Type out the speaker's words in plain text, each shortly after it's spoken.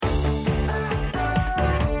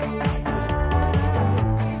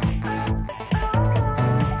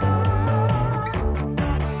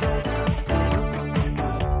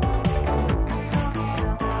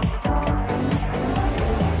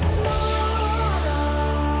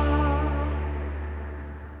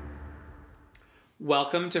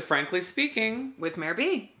Welcome to Frankly Speaking with Mayor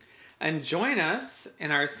B. And join us in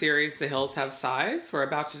our series, The Hills Have Size. We're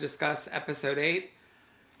about to discuss episode 8.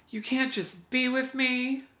 You can't just be with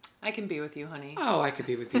me. I can be with you, honey. Oh, I could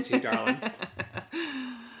be with you too, darling.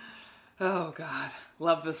 Oh, God.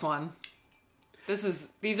 Love this one.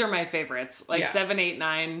 These are my favorites. Like 7, 8,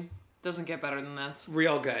 9. Doesn't get better than this.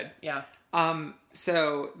 Real good. Yeah.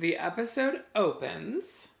 So the episode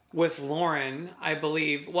opens with Lauren, I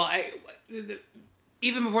believe. Well,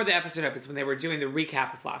 even before the episode opens, when they were doing the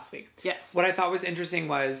recap of last week. Yes. What I thought was interesting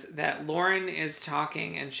was that Lauren is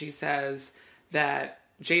talking and she says that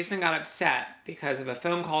Jason got upset because of a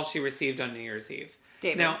phone call she received on New Year's Eve.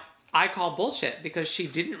 David. Now, I call bullshit because she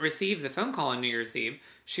didn't receive the phone call on New Year's Eve.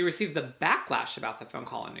 She received the backlash about the phone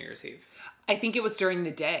call on New Year's Eve. I think it was during the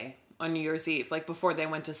day on New Year's Eve, like before they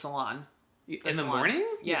went to salon. In the morning?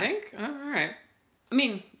 Yeah. You think? Oh, all right. I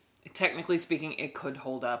mean, technically speaking, it could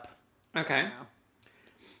hold up. Okay.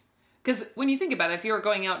 Because when you think about it, if you were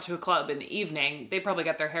going out to a club in the evening, they probably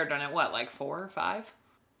got their hair done at what, like 4 or 5?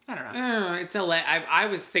 I don't know. It's I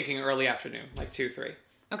was thinking early afternoon, like 2, 3.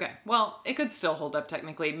 Okay, well, it could still hold up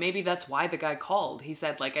technically. Maybe that's why the guy called. He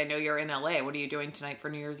said, like, I know you're in LA. What are you doing tonight for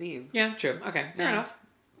New Year's Eve? Yeah, true. Okay, fair enough.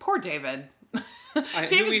 Poor David.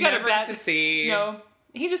 David's got a bad... to see. No,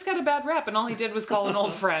 he just got a bad rap, and all he did was call an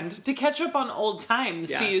old friend to catch up on old times,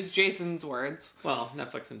 to use Jason's words. Well,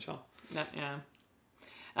 Netflix and chill. Yeah.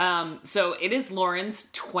 So it is Lauren's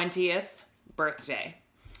 20th birthday.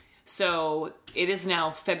 So it is now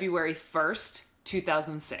February 1st,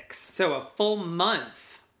 2006. So a full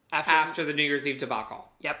month after the New Year's Eve debacle.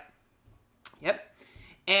 Yep.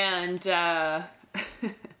 And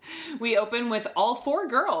we open with all 4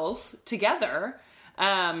 girls together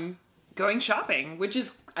going shopping, which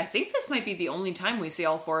is, I think this might be the only time we see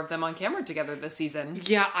all 4 of them on camera together this season.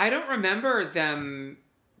 Yeah, I don't remember them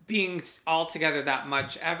being all together that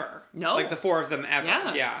much ever. No. Like the 4 of them ever.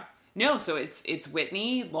 Yeah. No, so it's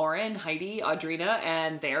Whitney, Lauren, Heidi, Audrina,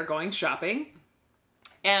 and they are going shopping.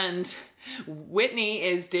 And Whitney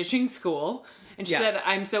is ditching school. And she said,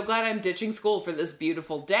 I'm so glad I'm ditching school for this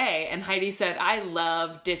beautiful day. And Heidi said, I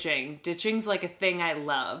love ditching. Ditching's like a thing I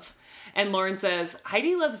love. And Lauren says,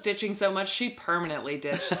 Heidi loves ditching so much she permanently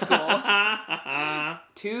ditched school.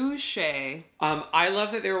 Touche. I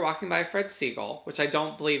love that they were walking by Fred Siegel, which I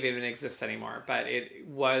don't believe even exists anymore, but it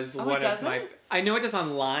was one of my... I know it does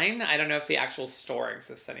online. I don't know if the actual store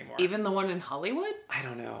exists anymore. Even the one in Hollywood? I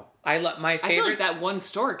don't know. My favorite... I feel like that one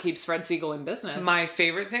store keeps Fred Siegel in business. My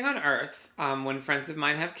favorite thing on earth, when friends of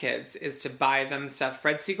mine have kids, is to buy them stuff.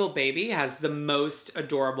 Fred Siegel Baby has the most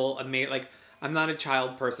adorable, amazing... Like, I'm not a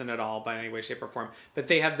child person at all by any way, shape, or form, but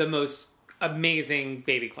they have the most amazing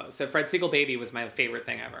baby clothes. So Fred Siegel Baby was my favorite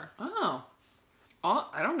thing ever. Oh,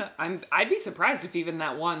 I don't know. I'd be surprised if even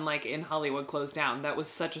that one, like, in Hollywood closed down. That was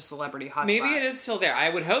such a celebrity hotspot. Maybe it is still there. I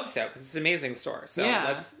would hope so, because it's an amazing store. So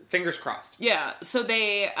let's, fingers crossed. Yeah, so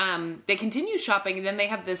they continue shopping, and then they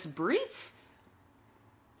have this brief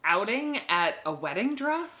outing at a wedding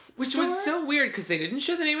dress Which store? was so weird, because they didn't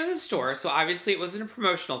show the name of the store, so obviously it wasn't a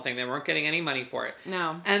promotional thing. They weren't getting any money for it.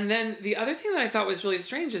 No. And then the other thing that I thought was really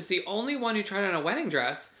strange is the only one who tried on a wedding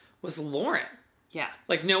dress was Lauren. Yeah.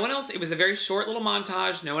 Like, no one else... It was a very short little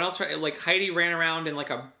montage. No one else tried... Like, Heidi ran around in, like,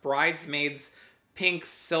 a bridesmaid's pink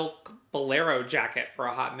silk bolero jacket for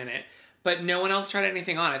a hot minute. But no one else tried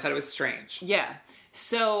anything on. I thought it was strange. Yeah.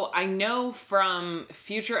 So I know from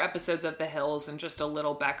future episodes of The Hills and just a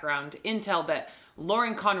little background intel that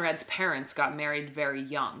Lauren Conrad's parents got married very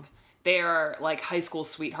young. They are like high school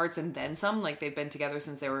sweethearts and then some. Like, they've been together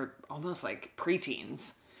since they were almost like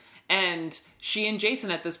preteens. And she and Jason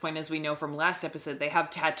at this point, as we know from last episode, they have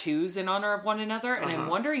tattoos in honor of one another. And I'm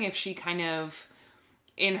wondering if she kind of,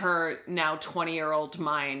 in her now 20-year-old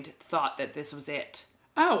mind, thought that this was it.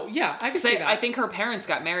 Oh, yeah, I can see that. I think her parents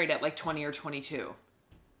got married at like 20 or 22.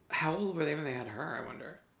 How old were they when they had her, I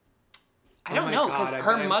wonder? I don't know, because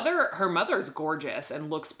her mother's gorgeous and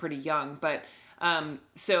looks pretty young. But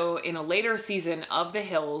so in a later season of The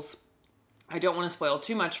Hills, I don't want to spoil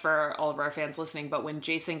too much for all of our fans listening, but when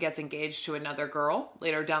Jason gets engaged to another girl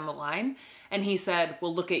later down the line, and he said,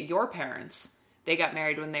 well, look at your parents. They got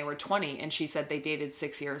married when they were 20, and she said they dated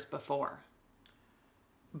 6 years before.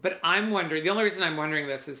 But I'm wondering, the only reason I'm wondering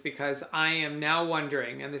this is because I am now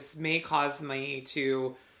wondering, and this may cause me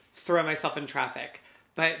to throw myself in traffic,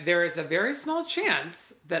 but there is a very small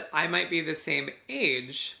chance that I might be the same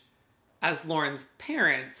age as Lauren's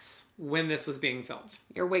parents when this was being filmed.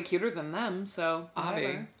 You're way cuter than them, so Avi.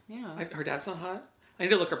 whatever. Yeah. Her dad's not hot? I need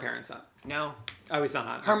to look her parents up. No. Oh, he's not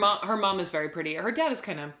hot. Her mom is very pretty. Her dad is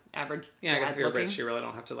kind of average. Yeah, I guess if you're looking. rich, you really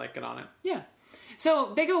don't have to, like, get on it. Yeah.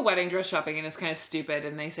 So they go wedding dress shopping, and it's kind of stupid,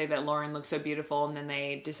 and they say that Lauren looks so beautiful, and then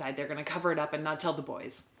they decide they're going to cover it up and not tell the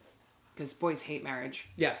boys. Because boys hate marriage.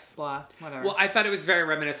 Yes. Blah, whatever. Well, I thought it was very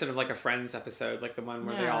reminiscent of like a Friends episode, like the one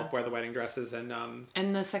where they Yeah. all wear the wedding dresses and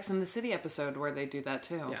And the Sex and the City episode where they do that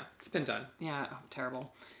too. yeah, it's been done. Yeah, oh,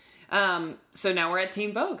 terrible. So now we're at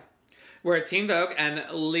Teen Vogue. We're at Teen Vogue, and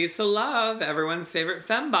Lisa Love, everyone's favorite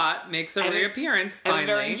fembot, makes a reappearance finally.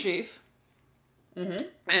 Editor-in-chief.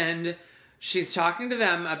 And she's talking to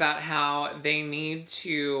them about how the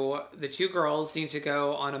two girls need to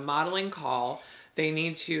go on a modeling call. They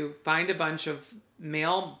need to find a bunch of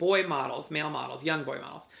young boy models, Ages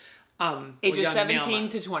young 17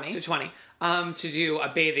 to 20. to 20, to do a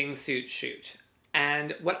bathing suit shoot.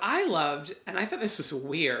 And what I loved, and I thought this was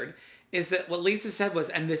weird, is that what Lisa said was,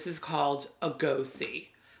 and this is called a go-see.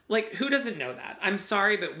 Like, who doesn't know that? I'm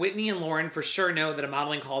sorry, but Whitney and Lauren for sure know that a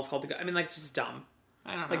modeling call is called a go. I mean, like, it's just dumb.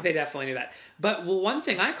 I don't know. Like, they definitely knew that. But one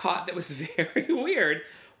thing I caught that was very weird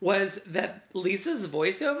was that Lisa's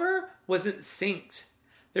voiceover wasn't synced.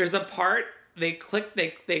 There's a part, the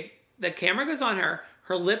camera goes on her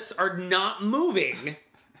lips are not moving,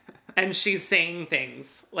 and she's saying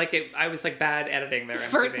things. I was like, bad editing there,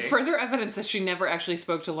 MTV. Further evidence that she never actually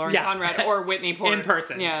spoke to Lauren Conrad or Whitney Porter. In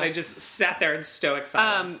person. Yeah. They just sat there in stoic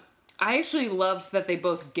silence. I actually loved that they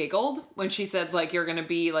both giggled when she said, like, you're going to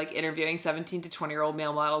be, like, interviewing 17 to 20-year-old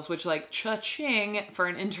male models, which, like, cha-ching for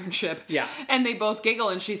an internship. Yeah. And they both giggle,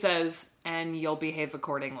 and she says, and you'll behave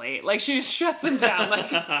accordingly. Like, she just shuts them down. Like,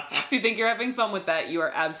 if you think you're having fun with that, you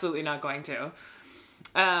are absolutely not going to.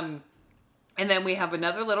 And then we have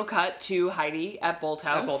another little cut to Heidi at Bolt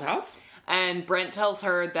House. At Bolt House. And Brent tells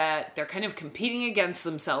her that they're kind of competing against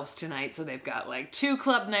themselves tonight. So they've got like 2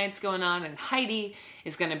 club nights going on, and Heidi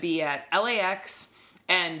is going to be at LAX,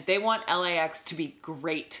 and they want LAX to be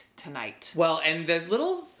great tonight. Well, and the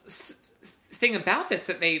little thing about this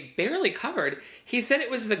that they barely covered, he said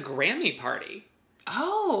it was the Grammy party.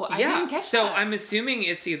 Oh, I didn't catch so that. I'm assuming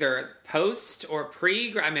it's either post or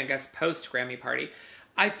I guess post Grammy party.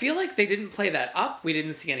 I feel like they didn't play that up. We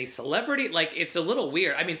didn't see any celebrity. Like, it's a little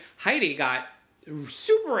weird. I mean, Heidi got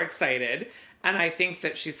super excited, and I think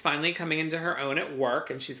that she's finally coming into her own at work,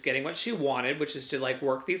 and she's getting what she wanted, which is to, like,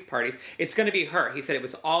 work these parties. It's going to be her. He said it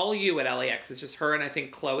was all you at LAX. It's just her and I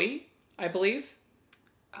think Chloe, I believe.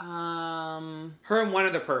 Her and one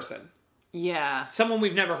other person. Yeah. Someone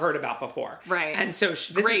we've never heard about before. Right. And so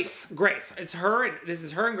Grace. Grace. It's her. This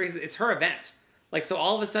is her and Grace. It's her event. Like, so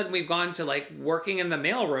all of a sudden we've gone to, like, working in the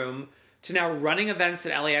mailroom to now running events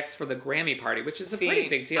at LAX for the Grammy party, which is a pretty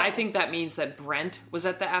big deal. I think that means that Brent was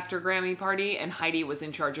at the after Grammy party and Heidi was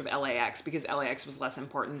in charge of LAX because LAX was less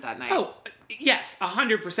important that night. Oh, yes,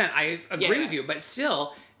 100%. I agree Yeah. with you. But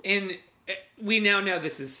still, we now know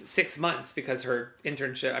this is 6 months because her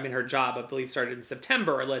her job, I believe, started in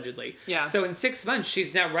September, allegedly. Yeah. So in 6 months,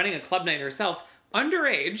 she's now running a club night herself,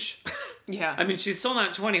 underage. Yeah. I mean, she's still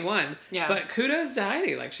not 21. Yeah. But kudos to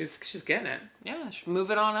Heidi. Like, she's getting it. Yeah,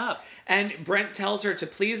 move it on up. And Brent tells her to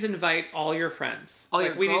please invite all your friends. All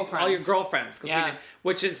your girlfriends. All your girlfriends. Yeah.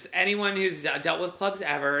 Which is, anyone who's dealt with clubs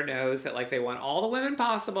ever knows that, like, they want all the women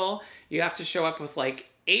possible. You have to show up with, like,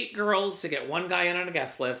 8 girls to get one guy in on a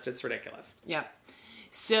guest list. It's ridiculous. Yeah.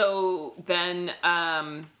 So then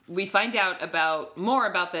we find out more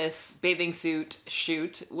about this bathing suit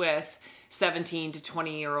shoot with 17 to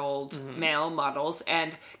 20-year-old male models,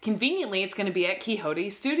 and conveniently it's going to be at Quixote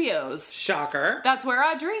Studios. Shocker. That's where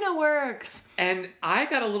Audrina works. And I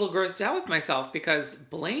got a little grossed out with myself because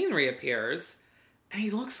Blaine reappears and he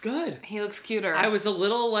looks good. He looks cuter. I was a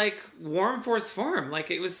little, like, warm for his form. Like,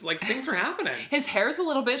 it was like things were happening. His hair's a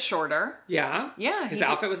little bit shorter. Yeah. Yeah. His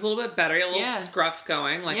outfit was a little bit better. He had a little scruff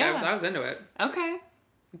going. Like, Yeah. I was into it. Okay.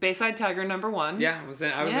 Bayside Tiger #1. Yeah, I was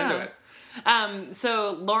into it.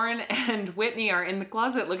 So Lauren and Whitney are in the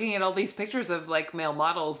closet looking at all these pictures of, like, male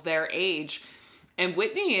models their age, and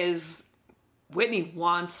Whitney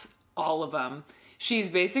wants all of them. She's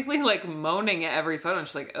basically, like, moaning at every photo, and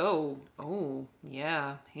she's like, oh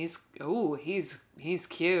yeah, he's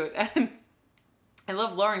cute. And I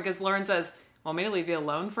love Lauren because Lauren says, want me to leave you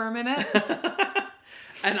alone for a minute?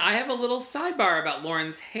 And I have a little sidebar about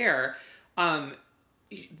Lauren's hair.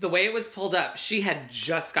 The way it was pulled up, she had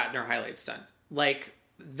just gotten her highlights done. Like,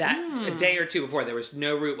 a day or two before. There was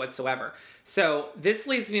no root whatsoever. So this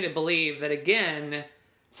leads me to believe that, again...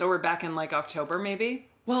 So we're back in, like, October, maybe?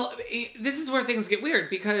 Well, this is where things get weird,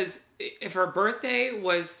 because if her birthday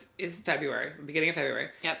is February, beginning of February.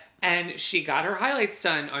 Yep. And she got her highlights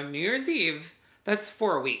done on New Year's Eve, that's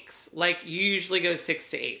 4 weeks. Like, you usually go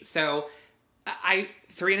 6 to 8. So I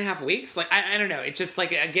 3.5 weeks. Like, I don't know. It's just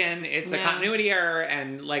like, again, it's a continuity error,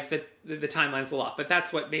 and like the timeline's a lot. But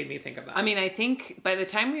that's what made me think of that. I mean, I think by the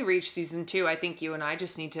time we reach season 2, I think you and I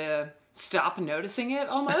just need to stop noticing it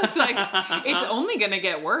almost. Like, it's only going to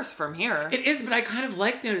get worse from here. It is, but I kind of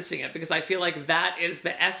like noticing it because I feel like that is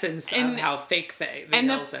the essence of how fake the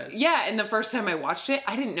Hills is. Yeah, and the first time I watched it,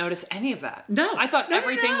 I didn't notice any of that. No. I thought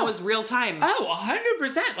everything was real time. Oh,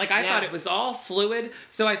 100%. Like, I thought it was all fluid.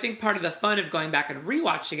 So I think part of the fun of going back and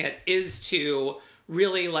rewatching it is to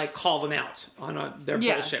really, like, call them out on their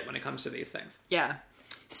bullshit when it comes to these things. Yeah.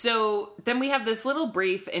 So then we have this little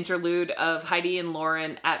brief interlude of Heidi and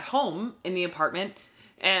Lauren at home in the apartment.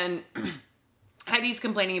 And Heidi's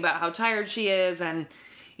complaining about how tired she is. And,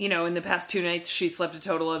 you know, in the past 2 nights, she slept a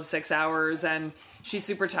total of 6 hours. And she's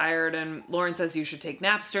super tired. And Lauren says, you should take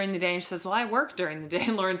naps during the day. And she says, well, I work during the day.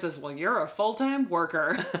 And Lauren says, well, you're a full-time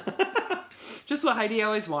worker. Just what Heidi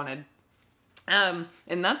always wanted. And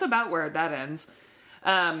that's about where that ends.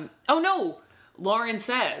 Oh, no. Lauren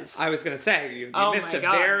says... I was going to say, you missed a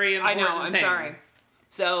very important thing. I know, I'm sorry.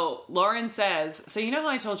 So, Lauren says, so you know how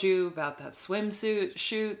I told you about that swimsuit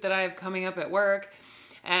shoot that I have coming up at work?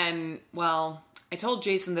 And, well, I told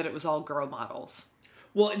Jason that it was all girl models.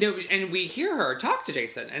 Well, no, and we hear her talk to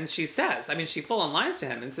Jason, and she says, I mean, she full on lies to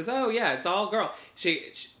him and says, oh, yeah, it's all girl.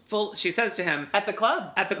 She says to him... At the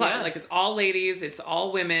club. Yeah. Like, it's all ladies, it's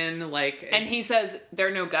all women, like... And he says, there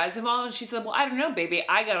are no guys involved? And she said, well, I don't know, baby.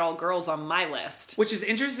 I got all girls on my list. Which is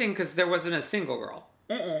interesting, because there wasn't a single girl.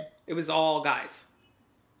 It was all guys.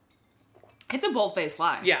 It's a bold-faced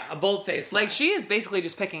lie. Yeah, a bold-faced lie. Like, she is basically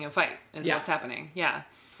just picking a fight, is what's happening. Yeah.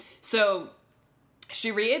 So,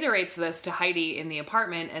 she reiterates this to Heidi in the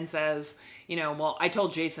apartment and says, you know, well, I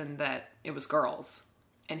told Jason that it was girls.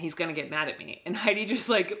 And he's going to get mad at me. And Heidi just,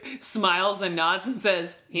 like, smiles and nods and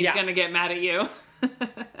says, he's going to get mad at you.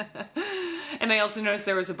 And I also noticed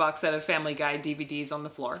there was a box set of Family Guy DVDs on the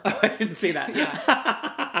floor. Oh, I didn't see that.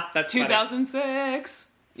 Yeah. That's 2006.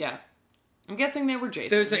 Funny. Yeah. I'm guessing they were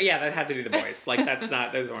Jason's. That had to be the boys. Like,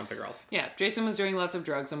 those weren't the girls. Yeah. Jason was doing lots of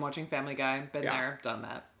drugs and watching Family Guy. Been there, done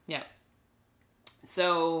that. Yeah.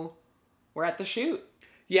 So, we're at the shoot.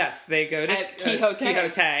 Yes, they go to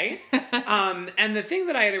Quixote. And the thing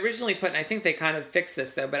that I had originally put, and I think they kind of fixed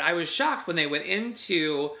this though, but I was shocked when they went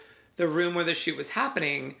into the room where the shoot was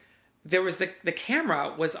happening. There was the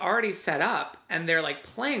camera was already set up, and they're like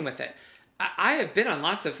playing with it. I have been on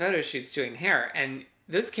lots of photo shoots doing hair, and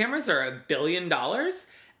those cameras are $1 billion,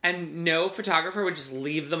 and no photographer would just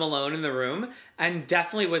leave them alone in the room, and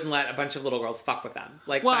definitely wouldn't let a bunch of little girls fuck with them.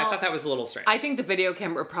 Like, I thought that was a little strange. I think the video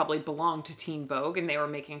camera probably belonged to Teen Vogue, and they were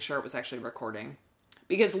making sure it was actually recording.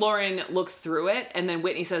 Because Lauren looks through it, and then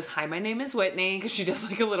Whitney says, hi, my name is Whitney, because she does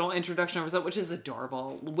like a little introduction of herself, which is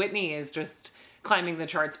adorable. Whitney is just climbing the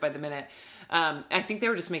charts by the minute. I think they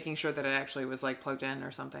were just making sure that it actually was like plugged in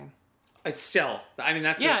or something. Still, I mean,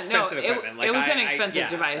 that's expensive equipment. It was an expensive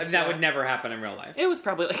device. That would never happen in real life. It was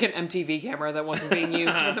probably like an MTV camera that wasn't being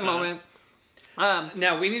used for the moment.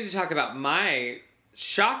 Now, we need to talk about my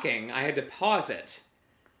shocking. I had to pause it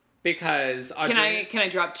because... Audrey... Can I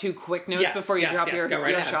drop 2 quick notes before you drop your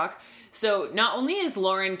shock? So, not only is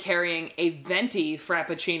Lauren carrying a venti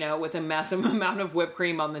frappuccino with a massive amount of whipped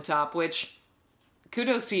cream on the top, which...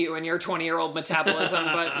 Kudos to you and your 20-year-old metabolism,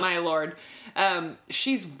 but my lord.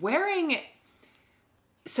 She's wearing...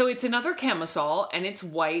 So it's another camisole, and it's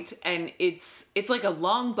white, and it's like a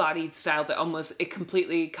long-bodied style that it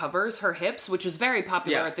completely covers her hips, which is very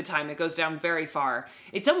popular at the time. It goes down very far.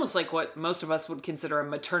 It's almost like what most of us would consider a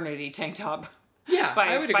maternity tank top. Yeah,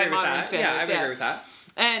 I would agree with that. Standards. Yeah, I would agree with that.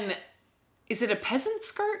 And is it a peasant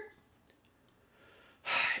skirt?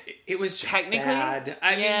 It was just technically bad.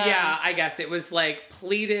 I mean, I guess it was like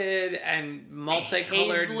pleated and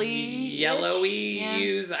multicolored, yellowy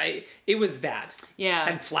hues. It was bad. Yeah,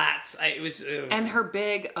 and flats. It was, and her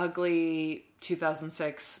big, ugly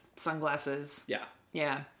 2006 sunglasses. Yeah,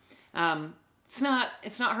 yeah. It's not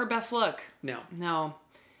her best look. No,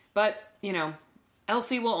 but you know,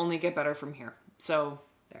 Elsie will only get better from here. So.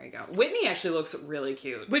 There you go. Whitney actually looks really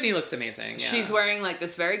cute. Whitney looks amazing. Yeah. She's wearing like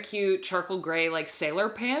this very cute charcoal gray like sailor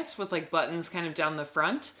pants with like buttons kind of down the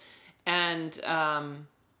front, and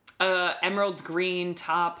a emerald green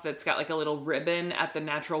top that's got like a little ribbon at the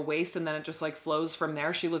natural waist, and then it just like flows from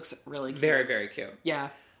there. She looks really cute. Very, very cute. Yeah.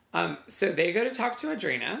 So they go to talk to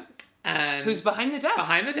Audrina, and who's behind the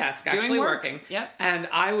desk, actually working. Yep. And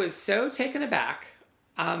I was so taken aback.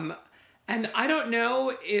 And I don't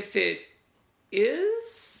know if it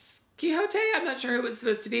is Quixote. I'm not sure who it's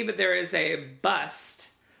supposed to be, but there is a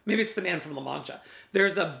bust. Maybe it's the man from La Mancha.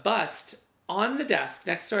 There's a bust on the desk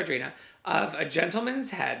next to Audrina of a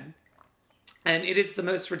gentleman's head, And it is the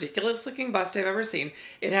most ridiculous looking bust I've ever seen.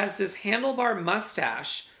 It has this handlebar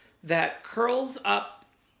mustache that curls up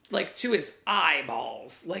like to his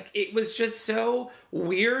eyeballs. Like, it was just so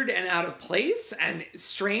weird and out of place and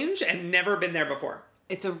strange and never been there before.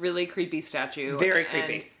 It's a really creepy statue. Very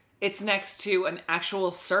creepy. And it's next to an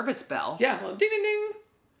actual service bell. Yeah, well, ding ding ding.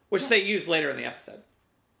 Which they use later in the episode.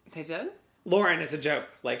 They did? Lauren, as a joke,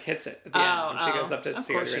 like, hits it at the end when she goes up to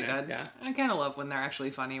see course she Audrina. did. Yeah. I kind of love when they're actually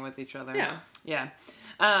funny with each other. Yeah. Yeah.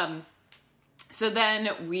 So then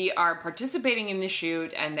we are participating in the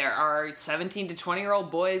shoot, and there are 17 to 20-year-old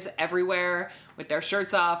boys everywhere with their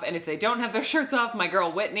shirts off. And if they don't have their shirts off, my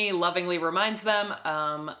girl Whitney lovingly reminds them,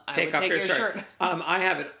 Take off your shirt. I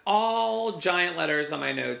have it all giant letters on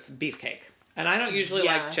my notes, beefcake. And I don't usually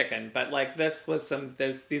like chicken, but like this was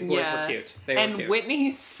these boys were cute. They were cute. Whitney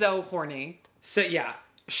is so horny. So yeah.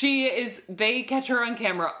 They catch her on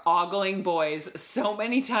camera ogling boys so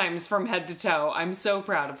many times from head to toe. I'm so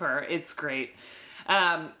proud of her. It's great.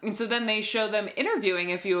 And so then they show them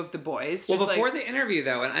interviewing a few of the boys. Well, before the interview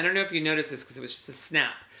though, and I don't know if you noticed this because it was just a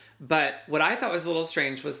snap, but what I thought was a little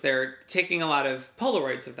strange was they're taking a lot of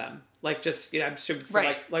Polaroids of them. Like just, I'm sure for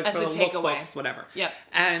like as for a the takeaway. lookbooks, whatever. Yep.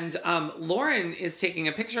 And Lauren is taking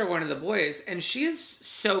a picture of one of the boys, and she is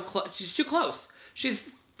so close. She's too close. She's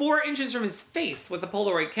 4 inches from his face with a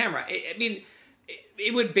Polaroid camera. It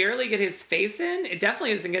would barely get his face in. It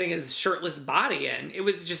definitely isn't getting his shirtless body in. It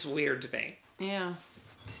was just weird to me. Yeah.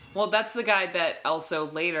 Well, that's the guy that also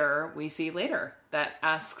we see later that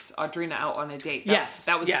asks Audrina out on a date.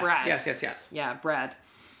 That was Brad. Yes. Yeah, Brad.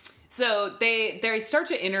 So they start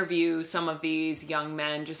to interview some of these young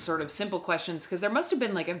men, just sort of simple questions, because there must have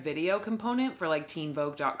been like a video component for like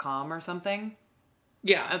teenvogue.com or something.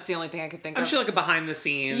 Yeah. That's the only thing I could think of. I'm sure like a behind the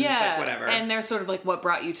scenes, like whatever. And they're sort of like, what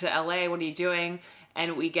brought you to LA? What are you doing?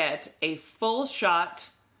 And we get a full shot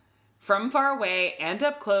from far away and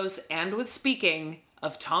up close and with speaking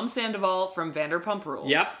of Tom Sandoval from Vanderpump Rules.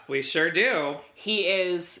 Yep, we sure do.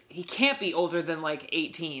 He can't be older than like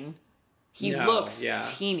 18. He looks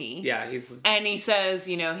teeny. Yeah, and he says,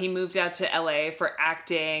 he moved out to LA for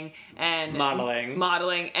acting and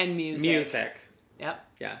modeling and music. Yep.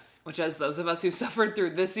 Yes. Which, as those of us who suffered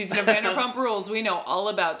through this season of Vanderpump Rules, we know all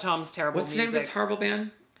about Tom's terrible music. music. What's the name of this horrible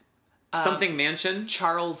band? Something Mansion?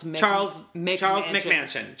 Charles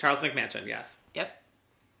McMansion. Charles McMansion, yes. Yep.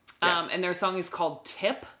 And their song is called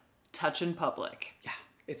Tip, Touch in Public. Yeah,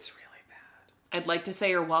 it's really bad. I'd like to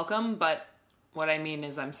say you're welcome, but what I mean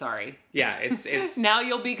is I'm sorry. Yeah, it's now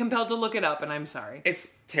you'll be compelled to look it up, and I'm sorry. It's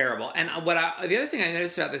terrible. And the other thing I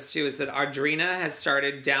noticed about this too is that Audrina has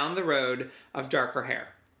started down the road of darker hair.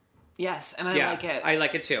 Yes, and I like it. I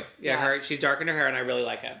like it too. Yeah, she's darkened her hair, and I really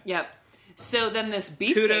like it. Yep. So then this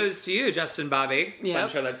beefcake... Kudos to you, Justin Bobby. Yep. So I'm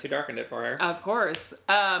sure that's who darkened it for her. Of course.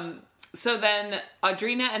 So then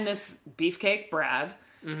Audrina and this beefcake Brad,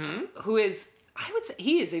 who is, I would say,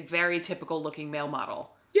 he is a very typical looking male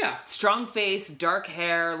model. Yeah. Strong face, dark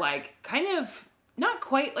hair, like kind of not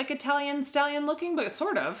quite like Italian stallion looking, but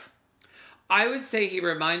sort of. I would say he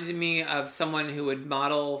reminded me of someone who would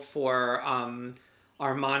model for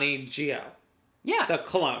Armani Gio. Yeah. The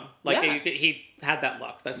cologne. He had that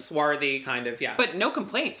look. The swarthy kind of, But no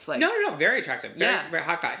complaints. Like No. Very attractive. Very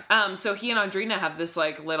hot guy. So he and Audrina have this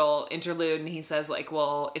like little interlude, and he says like,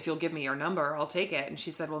 well, if you'll give me your number, I'll take it. And she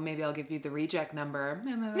said, well, maybe I'll give you the reject number.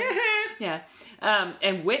 Yeah.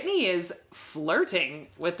 And Whitney is flirting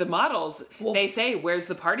with the models. Well, they say, where's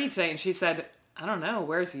the party tonight? And she said, I don't know.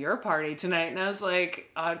 Where's your party tonight? And I was like...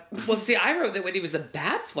 Well, see, I wrote that Whitney was a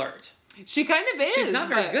bad flirt. She kind of is. She's not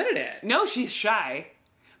very good at it. No, she's shy.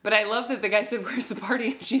 But I love that the guy said, where's the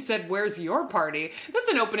party? And she said, where's your party? That's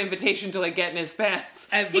an open invitation to, like, get in his pants.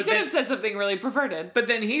 He could have said something really perverted. But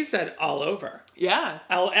then he said, all over. Yeah.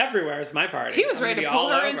 Everywhere is my party. He was ready to pull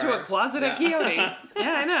her into a closet at Quixote. Yeah,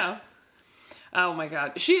 I know. Oh, my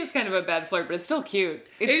God. She is kind of a bad flirt, but it's still cute.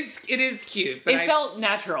 It is cute. But it felt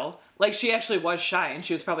natural. Like, she actually was shy, and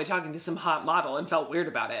she was probably talking to some hot model and felt weird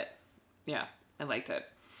about it. Yeah, I liked it.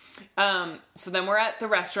 So then we're at the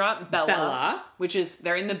restaurant, Bella, which is,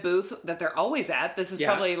 they're in the booth that they're always at. This is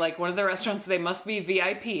probably like one of the restaurants they must be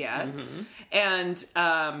VIP at.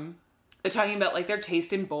 And, they're talking about like their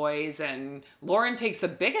taste in boys, and Lauren takes the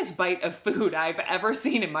biggest bite of food I've ever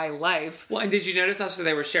seen in my life. Well, and did you notice also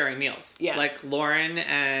they were sharing meals? Yeah. Like Lauren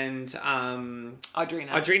and,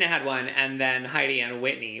 Audrina had one, and then Heidi and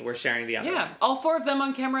Whitney were sharing the other. Yeah. One. All 4 of them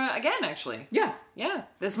on camera again, actually. Yeah. Yeah,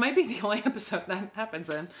 this might be the only episode that happens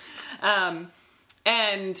in.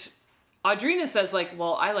 And Audrina says, like,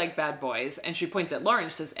 well, I like bad boys. And she points at Lauren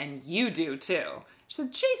and says, and you do, too. She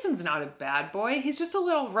said, Jason's not a bad boy. He's just a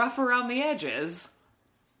little rough around the edges.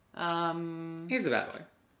 He's a bad boy.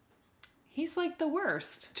 He's like the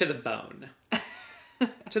worst. To the bone.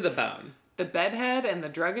 To the bone. The bedhead and the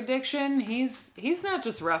drug addiction, he's not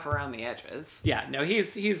just rough around the edges. Yeah, no,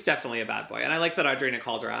 he's definitely a bad boy. And I like that Audrina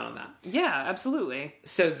called her out on that. Yeah, absolutely.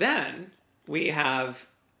 So then we have,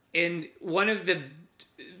 in one of the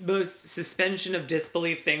most suspension of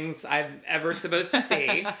disbelief things I'm ever supposed to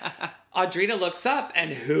see, Audrina looks up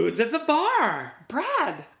and who's at the bar?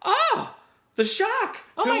 Brad. Oh, the shock.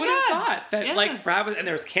 Oh, Who my would have God. thought that, Yeah. like, Brad was, and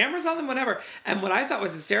there was cameras on them, whatever. And what I thought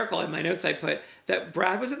was hysterical in my notes I put that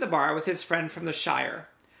Brad was at the bar with his friend from the Shire.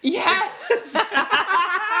 Yes.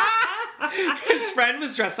 His friend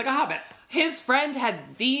was dressed like a hobbit. His friend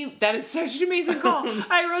had that is such an amazing call.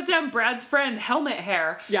 I wrote down Brad's friend helmet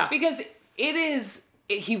hair. Yeah. Because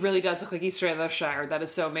he really does look like he's straight out of the Shire. That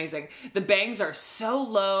is so amazing. The bangs are so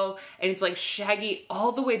low and it's like shaggy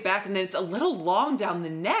all the way back and then it's a little long down the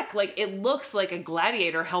neck. Like it looks like a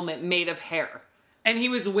gladiator helmet made of hair. And he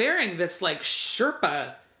was wearing this, like,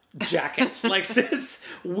 Sherpa jacket. Like, this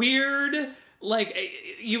weird, like,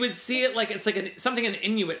 you would see it like it's like something an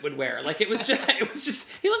Inuit would wear. Like, it was just,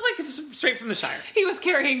 he looked like he was straight from the Shire. He was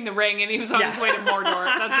carrying the ring and he was on his way to Mordor.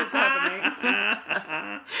 That's what's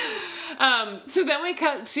happening. So then we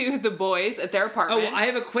cut to the boys at their apartment. Oh, I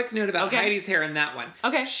have a quick note about Heidi's hair in that one.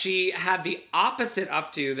 Okay. She had the opposite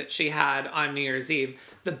updo that she had on New Year's Eve.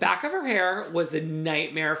 The back of her hair was a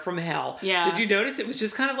nightmare from hell. Yeah. Did you notice it was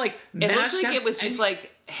just kind of like It looked mashed like down, it was just and-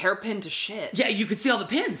 like hairpin to shit. Yeah, you could see all the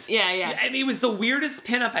pins. Yeah. I mean, it was the weirdest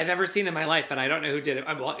pinup I've ever seen in my life, and I don't know who did it.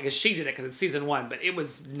 Well, I guess she did it because it's season 1, but it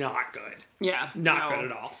was not good. Yeah. Not no.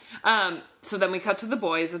 good at all. So then we cut to the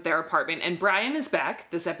boys at their apartment, and Brian is back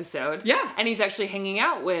this episode. Yeah. And he's actually hanging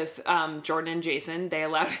out with Jordan and Jason. They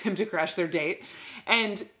allowed him to crash their date.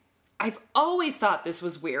 And I've always thought this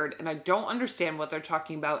was weird, and I don't understand what they're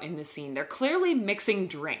talking about in this scene. They're clearly mixing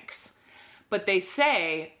drinks, but they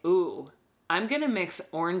say, ooh, I'm going to mix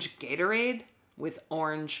orange Gatorade with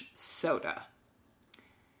orange soda.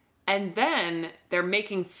 And then they're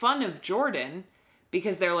making fun of Jordan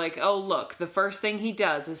because they're like, oh, look, the first thing he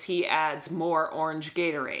does is he adds more orange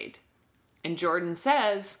Gatorade. And Jordan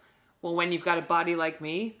says, well, when you've got a body like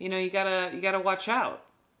me, you gotta watch out.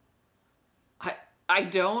 I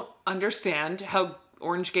don't understand how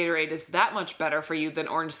orange Gatorade is that much better for you than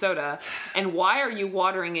orange soda. And why are you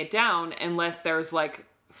watering it down unless there's like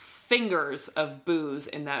fingers of booze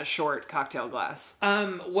in that short cocktail glass?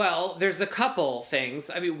 Well, there's a couple things.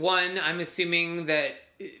 I mean, one, I'm assuming that,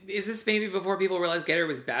 is this maybe before people realized Gatorade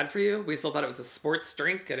was bad for you? We still thought it was a sports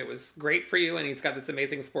drink and it was great for you and he's got this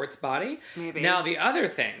amazing sports body. Maybe. Now, the other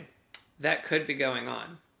thing that could be going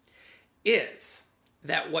on is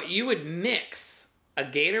that what you would mix a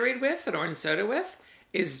Gatorade with, an orange soda with,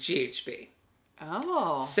 is GHB.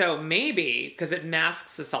 Oh. So maybe, because it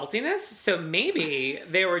masks the saltiness, so maybe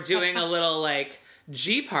they were doing a little, like,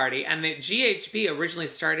 G party, and the GHB originally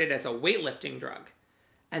started as a weightlifting drug,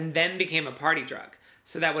 and then became a party drug.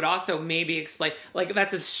 So that would also maybe explain, like,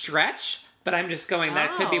 that's a stretch, but I'm just going,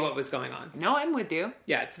 that could be what was going on. No, I'm with you.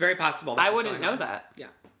 Yeah, it's very possible. I wouldn't know that. Yeah.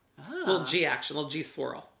 Little G action, little G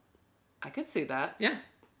swirl. I could see that. Yeah.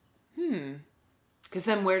 Because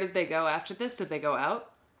then where did they go after this? Did they go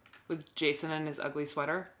out with Jason and his ugly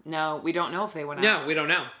sweater? No, we don't know if they went out. No, we don't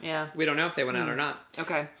know. Yeah. We don't know if they went out or not.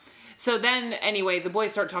 Okay. So then, anyway, the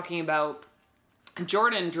boys start talking about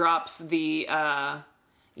Jordan drops the,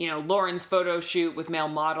 Lauren's photo shoot with male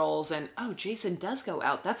models, and, oh, Jason does go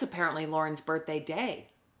out. That's apparently Lauren's birthday day.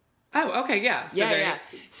 Oh, okay, yeah. So Yeah.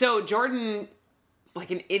 So Jordan, like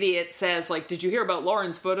an idiot, says, like, did you hear about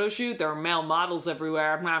Lauren's photo shoot? There are male models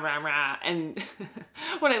everywhere. Rah, rah, rah. And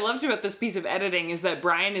what I loved about this piece of editing is that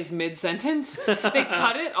Brian is mid-sentence. They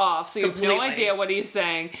cut it off, so you have no Completely. idea what he's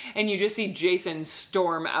saying, and you just see Jason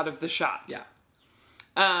storm out of the shot.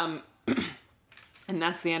 Yeah. And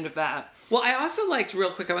that's the end of that. Well, I also liked,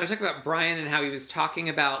 real quick, I want to talk about Brian and how he was talking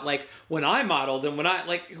about, like, when I modeled and when I,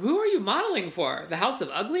 like, who are you modeling for? The House of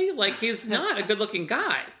Ugly? Like, he's not a good-looking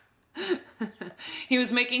guy. He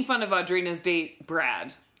was making fun of Audrina's date,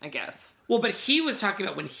 Brad, I guess. Well, but he was talking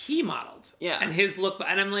about when he modeled. Yeah. And his look,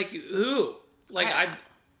 and I'm like, who? Like,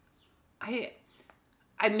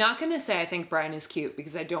 I'm not going to say I think Brian is cute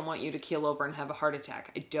because I don't want you to keel over and have a heart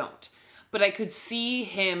attack. I don't. But I could see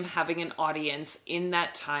him having an audience in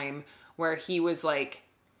that time where he was like,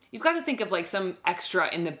 you've got to think of like some extra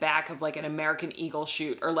in the back of like an American Eagle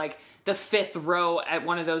shoot or like the fifth row at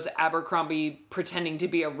one of those Abercrombie pretending to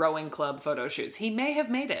be a rowing club photo shoots. He may have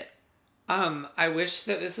made it. I wish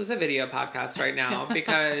that this was a video podcast right now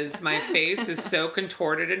because my face is so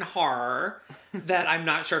contorted in horror that I'm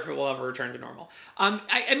not sure if it will ever return to normal.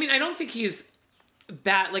 I mean, I don't think he's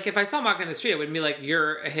bad. Like, if I saw him walking in the street, it would be like,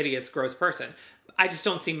 you're a hideous, gross person. I just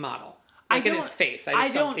don't see model. Like, in his face. I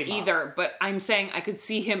just don't see model. Either, but I'm saying I could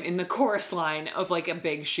see him in the chorus line of, like, a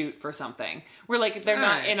big shoot for something. Where, like, they're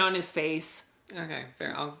not in on his face. Okay,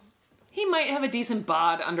 fair. He might have a decent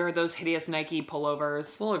bod under those hideous Nike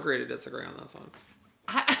pullovers. We'll agree to disagree on this one.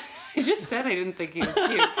 I just said I didn't think he was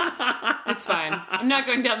cute. It's fine. I'm not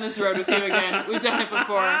going down this road with you again. We've done it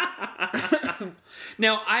before.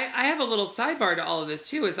 Now, I have a little sidebar to all of this,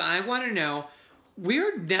 too, is I want to know,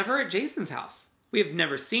 we're never at Jason's house. We have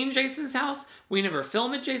never seen Jason's house. We never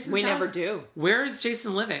film at Jason's house. We never do. Where is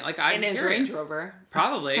Jason living? Like, I'm in his curious. Range Rover.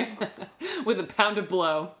 Probably. With a pound of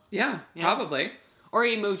blow. Yeah, probably. Or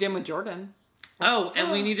he moved in with Jordan. Oh,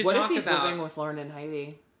 and we need to talk about... What if he's living with Lauren and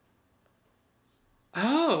Heidi?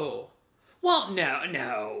 Oh. Well,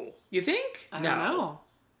 no. You think? I don't know.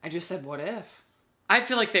 I just said, what if? I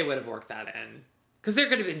feel like they would have worked that in. Because there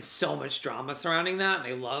could have been so much drama surrounding that. And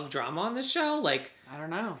they love drama on this show. Like... I don't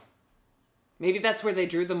know. Maybe that's where they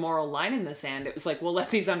drew the moral line in the sand. It was like, we'll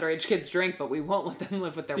let these underage kids drink, but we won't let them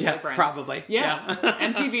live with their boyfriends. Probably. Yeah.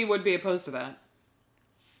 MTV would be opposed to that.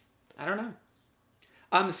 I don't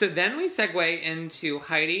know. So then we segue into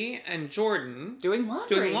Heidi and Jordan. Doing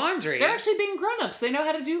laundry. They're actually being grown-ups. They know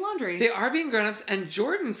how to do laundry. They are being grown-ups. And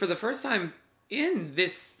Jordan, for the first time in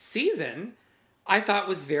this season, I thought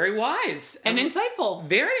was very wise. And insightful.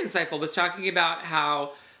 Very insightful. Was talking about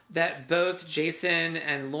how... that both Jason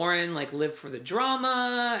and Lauren, like, live for the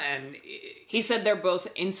drama, and... He said they're both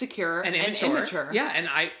insecure and immature. Yeah, and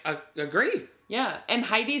I agree. Yeah, and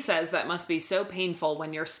Heidi says that must be so painful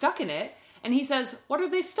when you're stuck in it, and he says, what are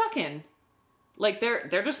they stuck in? Like,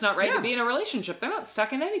 they're just not ready to be in a relationship. They're not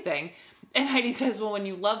stuck in anything. And Heidi says, well, when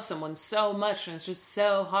you love someone so much, and it's just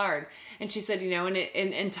so hard. And she said, you know,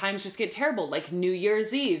 and times just get terrible. Like New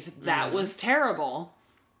Year's Eve, that was terrible.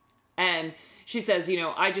 And... she says, you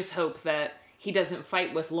know, I just hope that he doesn't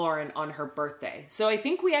fight with Lauren on her birthday. So I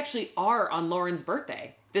think we actually are on Lauren's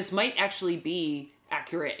birthday. This might actually be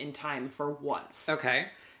accurate in time for once. Okay.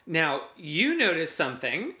 Now, you noticed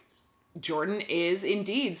something. Jordan is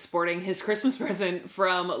indeed sporting his Christmas present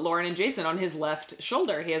from Lauren and Jason on his left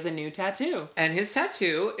shoulder. He has a new tattoo. And his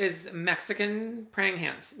tattoo is Mexican praying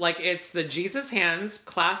hands. Like, it's the Jesus hands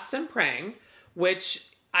clasped and praying, which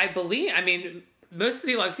I believe, I mean... most of the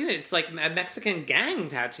people I've seen it's like a Mexican gang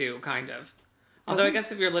tattoo, kind of. Although I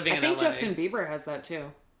guess if you're living in LA... I think Justin Bieber has that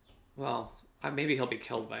too. Well, maybe he'll be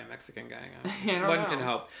killed by a Mexican gang. One can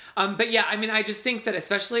hope. But yeah, I mean, I just think that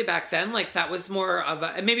especially back then, like, that was more of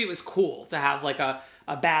a... maybe it was cool to have, like, a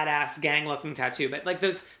badass gang-looking tattoo. But, like,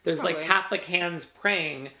 those like, Catholic hands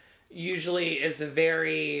praying usually is a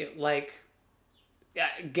very, like,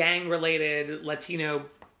 gang-related Latino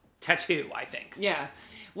tattoo, I think. Yeah.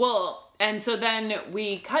 Well... and so then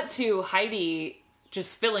we cut to Heidi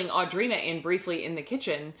just filling Audrina in briefly in the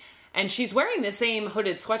kitchen. And she's wearing the same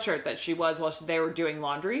hooded sweatshirt that she was while they were doing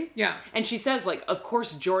laundry. Yeah. And she says, like, of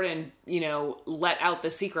course Jordan, you know, let out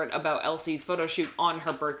the secret about Elsie's photo shoot on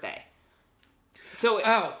her birthday. So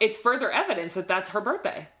it's further evidence that that's her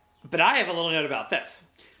birthday. But I have a little note about this.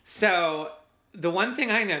 So the one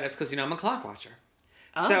thing I noticed, because, you know, I'm a clock watcher.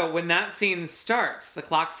 Oh. So when that scene starts, the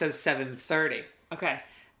clock says 7:30. Okay.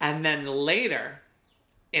 And then later,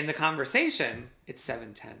 in the conversation, it's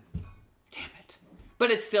 7:10. Damn it. But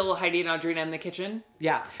it's still Heidi and Audrina in the kitchen?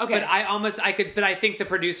 Yeah. Okay. But I think the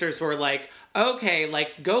producers were like, okay,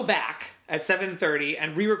 like, go back at 7:30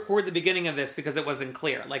 and re-record the beginning of this because it wasn't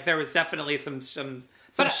clear. Like, there was definitely some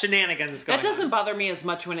shenanigans going on. That doesn't bother me as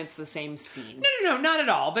much when it's the same scene. No, not at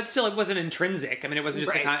all. But still, it wasn't intrinsic. I mean, it wasn't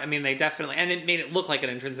just right. they definitely... and it made it look like an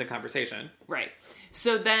intrinsic conversation. Right.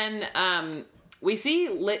 So then... we see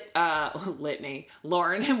Lauren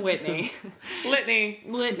and Whitney.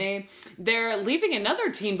 Litany. They're leaving another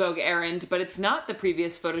Teen Vogue errand, but it's not the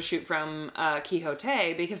previous photo shoot from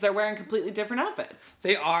Quixote because they're wearing completely different outfits.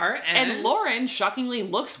 They are. And Lauren, shockingly,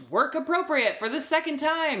 looks work appropriate for the second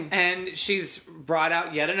time. And she's brought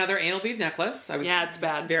out yet another anal bead necklace. It's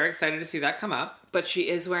bad. Very excited to see that come up. But she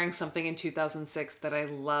is wearing something in 2006 that I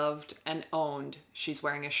loved and owned. She's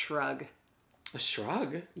wearing a shrug. A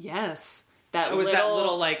shrug? Yes. That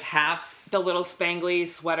little like half... the little spangly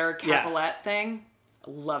sweater capulette thing.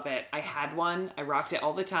 Love it. I had one. I rocked it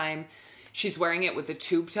all the time. She's wearing it with a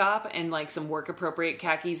tube top and like some work appropriate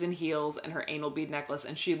khakis and heels and her anal bead necklace.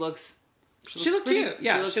 And she looks cute.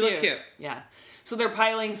 Yeah, she looked cute. Yeah. So they're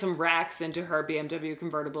piling some racks into her BMW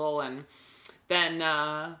convertible. And then,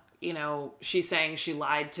 you know, she's saying she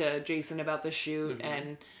lied to Jason about the shoot. Mm-hmm.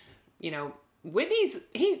 And, you know,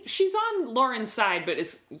 she's on Lauren's side, but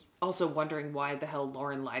is also wondering why the hell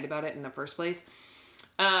Lauren lied about it in the first place.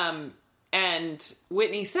 And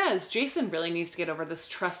Whitney says Jason really needs to get over this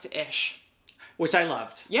trust-ish. Which I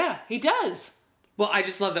loved. Yeah, he does. Well, I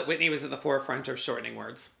just love that Whitney was at the forefront of shortening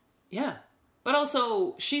words. Yeah. But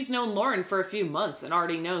also, she's known Lauren for a few months and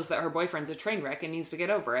already knows that her boyfriend's a train wreck and needs to get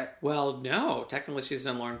over it. Well, no. Technically, she's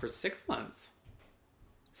known Lauren for 6 months.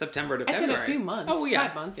 September to I February. said a few months. Oh, yeah.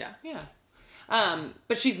 5 months. Yeah.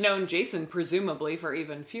 But she's known Jason, presumably, for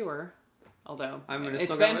even fewer. Although,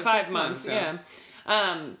 it's been 5 months. Yeah.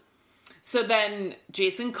 So then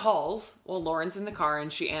Jason calls while Lauren's in the car,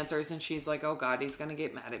 and she answers, and she's like, oh God, he's going to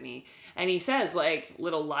get mad at me. And he says, like,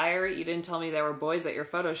 little liar, you didn't tell me there were boys at your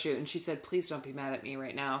photo shoot. And she said, please don't be mad at me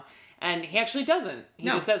right now. And he actually doesn't. He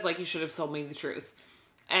just says, like, you should have told me the truth.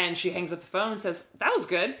 And she hangs up the phone and says, that was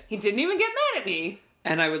good. He didn't even get mad at me.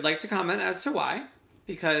 And I would like to comment as to why.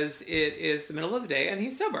 Because it is the middle of the day and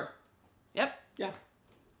he's sober. Yep. Yeah.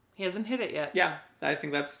 He hasn't hit it yet. Yeah, I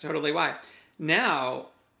think that's totally why. Now...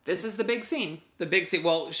 This is the big scene. The big scene.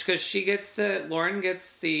 Well, because Lauren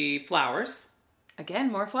gets the flowers.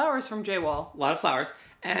 Again, more flowers from Jay Wall. A lot of flowers.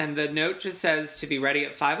 And the note just says to be ready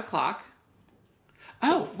at 5 o'clock.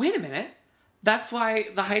 Oh, wait a minute. That's why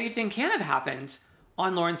the Heidi thing can't have happened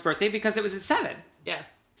on Lauren's birthday, because it was at 7. Yeah.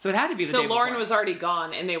 So it had to be the day So Lauren before. was already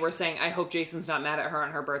gone, and they were saying, I hope Jason's not mad at her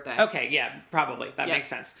on her birthday. Okay, yeah, probably. That makes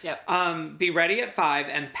sense. Yep. Be ready at 5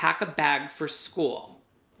 and pack a bag for school.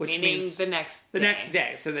 Which means the next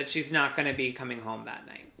day, so that she's not going to be coming home that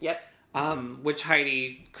night. Yep. Which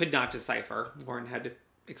Heidi could not decipher. Lauren had to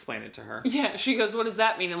explain it to her. Yeah, she goes, what does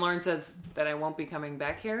that mean? And Lauren says, that I won't be coming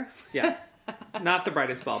back here? Yeah. Not the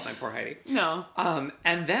brightest bulb, my poor Heidi. No.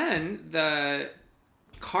 And then the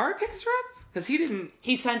car picks her up? Because he didn't...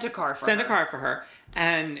 He sent a car for her. Sent a car for her.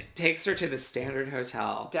 And takes her to the Standard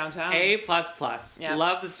Hotel. Downtown. A++. Yeah.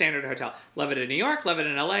 Love the Standard Hotel. Love it in New York. Love it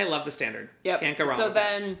in LA. Love the Standard. Yep. Can't go wrong so with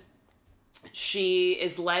then she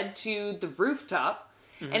is led to the rooftop.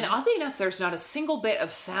 Mm-hmm. And oddly enough, there's not a single bit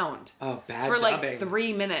of sound. Oh, bad for dubbing. Like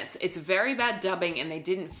 3 minutes. It's very bad dubbing, and they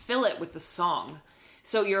didn't fill it with the song.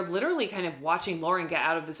 So you're literally kind of watching Lauren get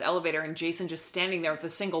out of this elevator and Jason just standing there with a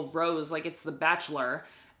single rose like it's The Bachelor.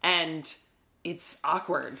 And it's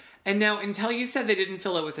awkward. And now, until you said they didn't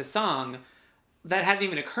fill it with a song, that hadn't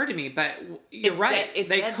even occurred to me, but you're right.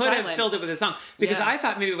 They could have filled it with a song. Because I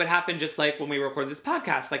thought maybe it would happen just like when we record this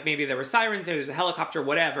podcast. Like maybe there were sirens, there was a helicopter,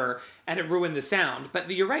 whatever, and it ruined the sound. But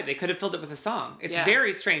you're right. They could have filled it with a song. It's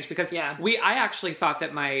very strange because I actually thought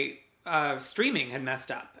that my streaming had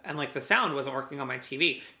messed up. And like the sound wasn't working on my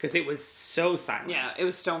TV because it was so silent. Yeah, it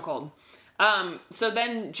was stone cold. So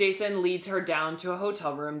then Jason leads her down to a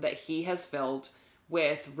hotel room that he has filled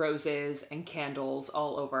with roses and candles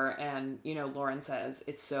all over. And, Lauren says,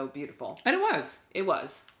 it's so beautiful. And it was. It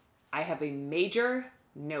was. I have a major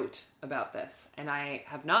note about this, and I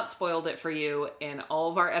have not spoiled it for you in all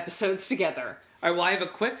of our episodes together. All right, well, I have a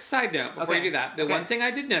quick side note before you do that. The one thing I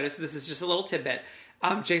did notice, this is just a little tidbit,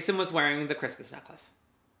 Jason was wearing the Christmas necklace.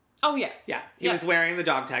 Oh, yeah. Yeah, he was wearing the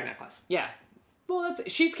dog tag necklace. Yeah. Well,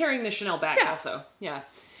 she's carrying the Chanel bag also. Yeah.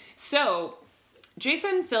 So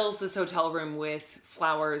Jason fills this hotel room with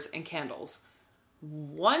flowers and candles.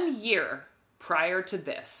 1 year prior to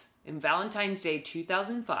this, in Valentine's Day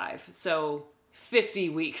 2005, so 50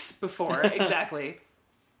 weeks before exactly,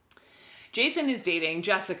 Jason is dating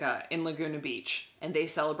Jessica in Laguna Beach, and they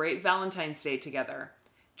celebrate Valentine's Day together.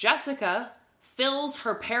 Jessica fills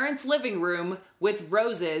her parents' living room with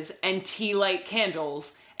roses and tea light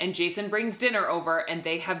candles, and Jason brings dinner over, and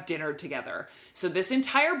they have dinner together. So this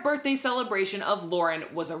entire birthday celebration of Lauren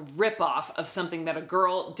was a ripoff of something that a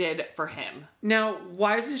girl did for him. Now,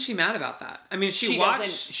 why isn't she mad about that? I mean, she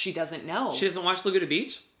doesn't know. She doesn't watch Laguna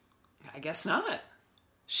Beach? I guess not.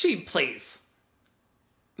 Please.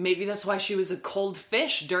 Maybe that's why she was a cold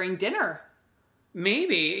fish during dinner.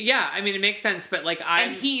 Maybe. Yeah, I mean, it makes sense, but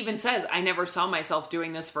And he even says, I never saw myself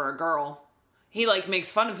doing this for a girl. He,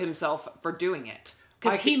 makes fun of himself for doing it.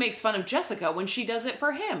 Because he makes fun of Jessica when she does it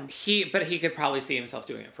for him. But he could probably see himself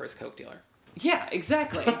doing it for his Coke dealer. Yeah,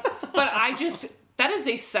 exactly. But that is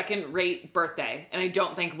a second-rate birthday, and I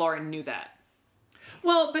don't think Lauren knew that.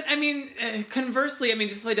 Well, but I mean, conversely,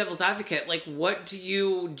 just to play devil's advocate, what do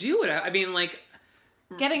you do?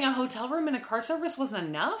 Getting a hotel room and a car service wasn't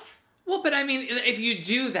enough? Well, but if you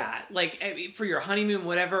do that, for your honeymoon,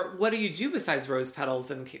 whatever, what do you do besides rose petals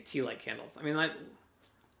and tea light candles?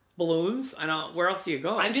 Balloons? Where else do you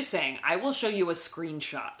go? I'm just saying, I will show you a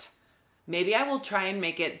screenshot. Maybe I will try and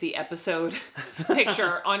make it the episode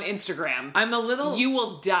picture on Instagram. You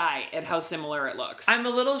will die at how similar it looks. I'm a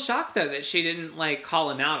little shocked, though, that she didn't,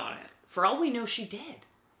 call him out on it. For all we know, she did.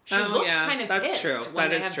 She looks kind of pissed when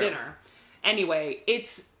they have dinner. Anyway,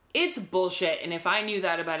 it's It's bullshit. And if I knew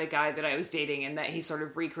that about a guy that I was dating and that he sort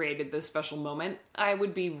of recreated this special moment, I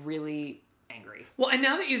would be really angry. Well, and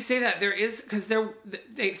now that you say that, there is, because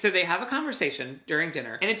they have a conversation during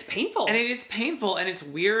dinner. And it's painful. And it is painful, and it's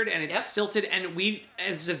weird, and it's stilted, and we,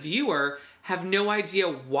 as a viewer, have no idea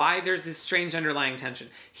why there's this strange underlying tension.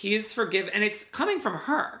 He is forgiven, and it's coming from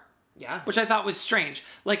her. Yeah. Which I thought was strange.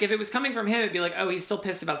 Like, if it was coming from him, it'd be like, oh, he's still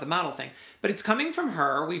pissed about the model thing. But it's coming from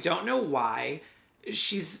her. We don't know why.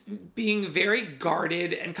 She's being very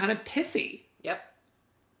guarded and kind of pissy. Yep.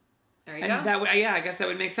 There you and go. That I guess that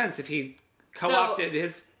would make sense if he co-opted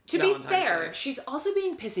his To Valentine's be fair, Day. she's also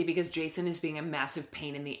being pissy because Jason is being a massive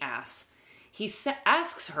pain in the ass. He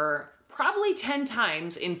asks her probably 10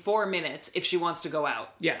 times in 4 minutes if she wants to go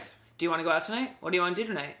out. Yes. Do you want to go out tonight? What do you want to do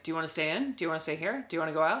tonight? Do you want to stay in? Do you want to stay here? Do you want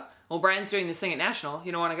to go out? Well, Brian's doing this thing at National.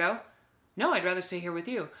 You don't want to go? No, I'd rather stay here with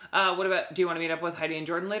you. What about, do you want to meet up with Heidi and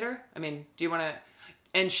Jordan later? I mean, do you want to...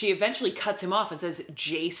 And she eventually cuts him off and says,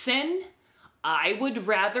 Jason, I would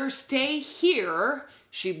rather stay here.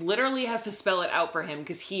 She literally has to spell it out for him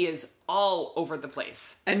because he is all over the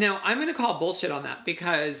place. And now I'm going to call bullshit on that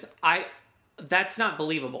because that's not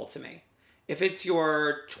believable to me. If it's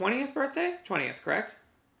your 20th birthday, 20th, correct?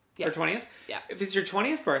 Yes. Or 20th? Yeah. If it's your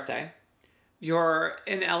 20th birthday, you're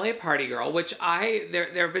an LA party girl, which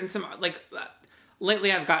there have been some, like,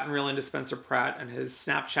 lately I've gotten real into Spencer Pratt and his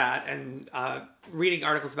Snapchat and reading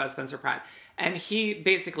articles about Spencer Pratt. And he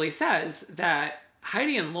basically says that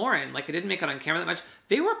Heidi and Lauren, like, it didn't make it on camera that much.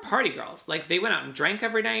 They were party girls. Like, they went out and drank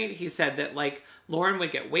every night. He said that, like, Lauren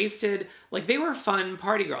would get wasted. Like, they were fun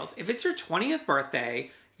party girls. If it's your 20th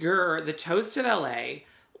birthday, you're the toast of LA,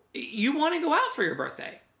 you want to go out for your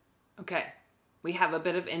birthday. Okay. We have a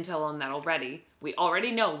bit of intel on that already. We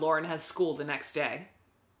already know Lauren has school the next day.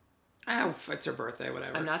 Oh, it's her birthday,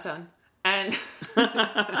 whatever. I'm not done. And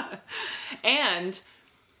and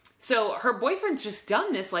so her boyfriend's just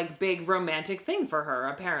done this like big romantic thing for her,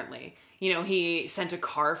 apparently. You know, he sent a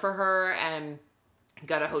car for her and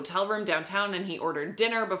got a hotel room downtown, and he ordered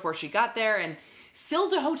dinner before she got there and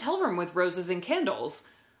filled a hotel room with roses and candles.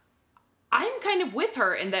 I'm kind of with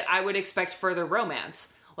her in that I would expect further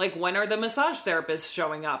romance. Like, when are the massage therapists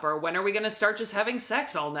showing up? Or when are we going to start just having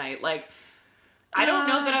sex all night? Like, I don't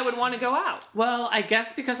know that I would want to go out. Well, I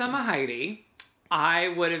guess because I'm a Heidi, I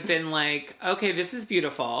would have been like, okay, this is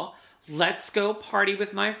beautiful. Let's go party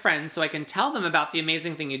with my friends so I can tell them about the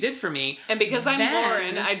amazing thing you did for me. And because I'm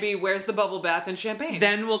Lauren, I'd be, where's the bubble bath and champagne?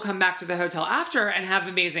 Then we'll come back to the hotel after and have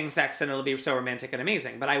amazing sex, and it'll be so romantic and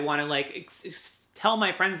amazing. But I want to, like, tell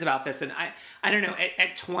my friends about this. And I don't know,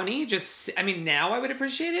 at 20, now I would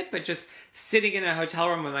appreciate it, but just sitting in a hotel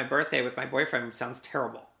room on my birthday with my boyfriend sounds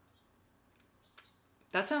terrible.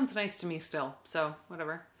 That sounds nice to me still, so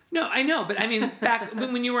whatever. No, I know, but I mean, back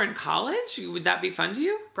when you were in college, would that be fun to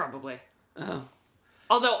you? Probably. Oh.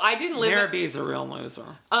 Although I didn't live... Marybee's a real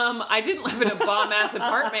loser. I didn't live in a bomb-ass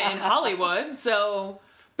apartment in Hollywood, so...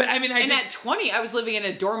 But I mean, at 20, I was living in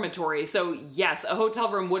a dormitory, so yes, a hotel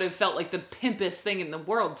room would have felt like the pimpest thing in the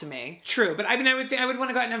world to me. True, but I mean, I would want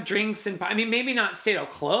to go out and have drinks and... I mean, maybe not stay till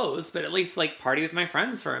close, but at least, like, party with my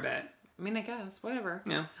friends for a bit. I mean, I guess, whatever.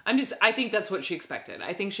 Yeah. I think that's what she expected.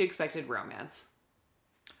 I think she expected romance.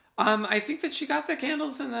 I think that she got the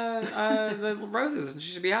candles and the roses, and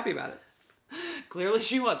she should be happy about it. Clearly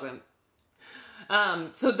she wasn't.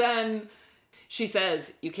 So then she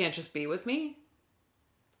says, you can't just be with me?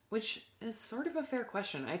 Which is sort of a fair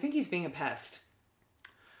question. I think he's being a pest.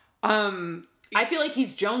 I feel like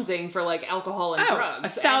he's jonesing for, like, alcohol and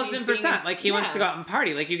drugs. 1,000%. Like, he wants to go out and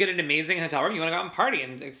party. Like, you get an amazing hotel room, you want to go out and party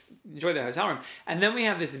and enjoy the hotel room. And then we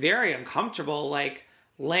have this very uncomfortable, like,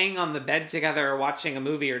 laying on the bed together watching a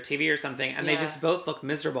movie or TV or something, and they just both look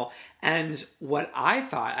miserable. And what I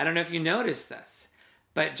thought, I don't know if you noticed this,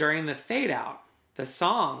 but during the fade out, the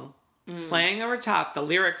song playing over top, the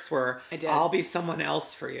lyrics were, I'll be someone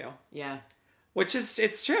else for you. Yeah. Which is,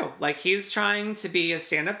 it's true. Like, he's trying to be a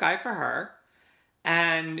stand-up guy for her.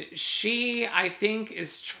 And she, I think,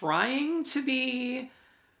 is trying to be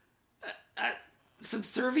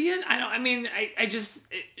subservient.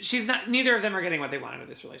 She's not, neither of them are getting what they want out of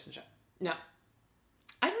this relationship. No.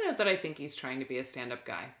 I don't know that I think he's trying to be a stand-up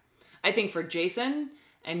guy. I think for Jason,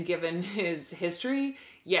 and given his history,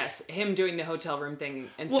 yes, him doing the hotel room thing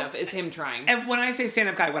and stuff is him trying. And when I say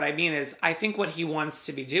stand-up guy, what I mean is, I think what he wants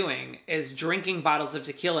to be doing is drinking bottles of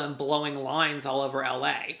tequila and blowing lines all over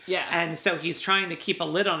LA. Yeah. And so he's trying to keep a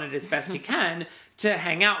lid on it as best he can to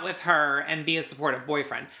hang out with her and be a supportive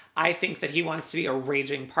boyfriend. I think that he wants to be a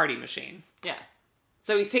raging party machine. Yeah.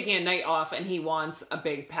 So he's taking a night off, and he wants a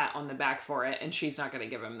big pat on the back for it, and she's not going to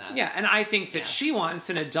give him that. Yeah, and I think that she wants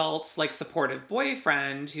an adult, like, supportive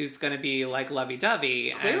boyfriend who's going to be, like,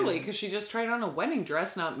 lovey-dovey. Clearly, because she just tried on a wedding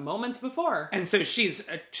dress not moments before. And so she's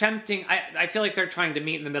attempting... I feel like they're trying to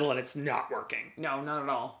meet in the middle, and it's not working. No, not at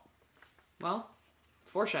all. Well,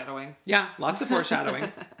 foreshadowing. Yeah, lots of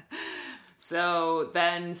foreshadowing. So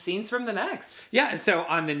then, scenes from the next. Yeah, and so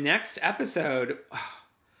on the next episode...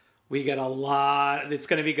 We get a lot. It's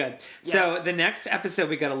going to be good. Yeah. So the next episode,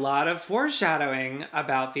 we get a lot of foreshadowing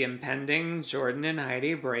about the impending Jordan and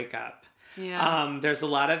Heidi breakup. Yeah. There's a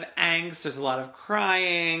lot of angst. There's a lot of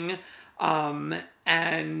crying.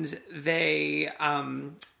 And they,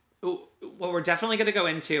 what we're definitely going to go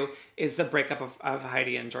into is the breakup of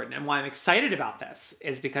Heidi and Jordan. And why I'm excited about this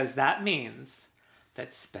is because that means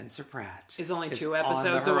that Spencer Pratt is only 2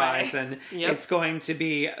 episodes away. Yep. It's going to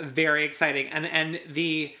be very exciting. And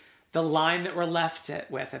the line that we're left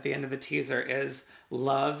with at the end of the teaser is,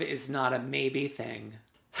 love is not a maybe thing.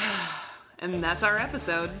 And that's our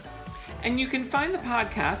episode. And you can find the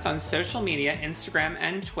podcast on social media, Instagram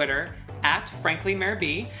and Twitter, at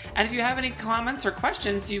FranklyMareB. And if you have any comments or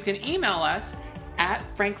questions, you can email us at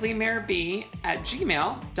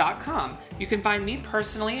franklymareb@gmail.com. You can find me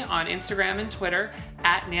personally on Instagram and Twitter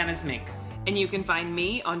at NanasMink. And you can find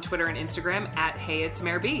me on Twitter and Instagram at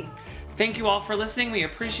HeyIt'sMareB. Thank you all for listening. We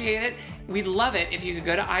appreciate it. We'd love it if you could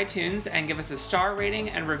go to iTunes and give us a star rating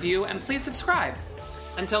and review, and please subscribe.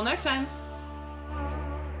 Until next time.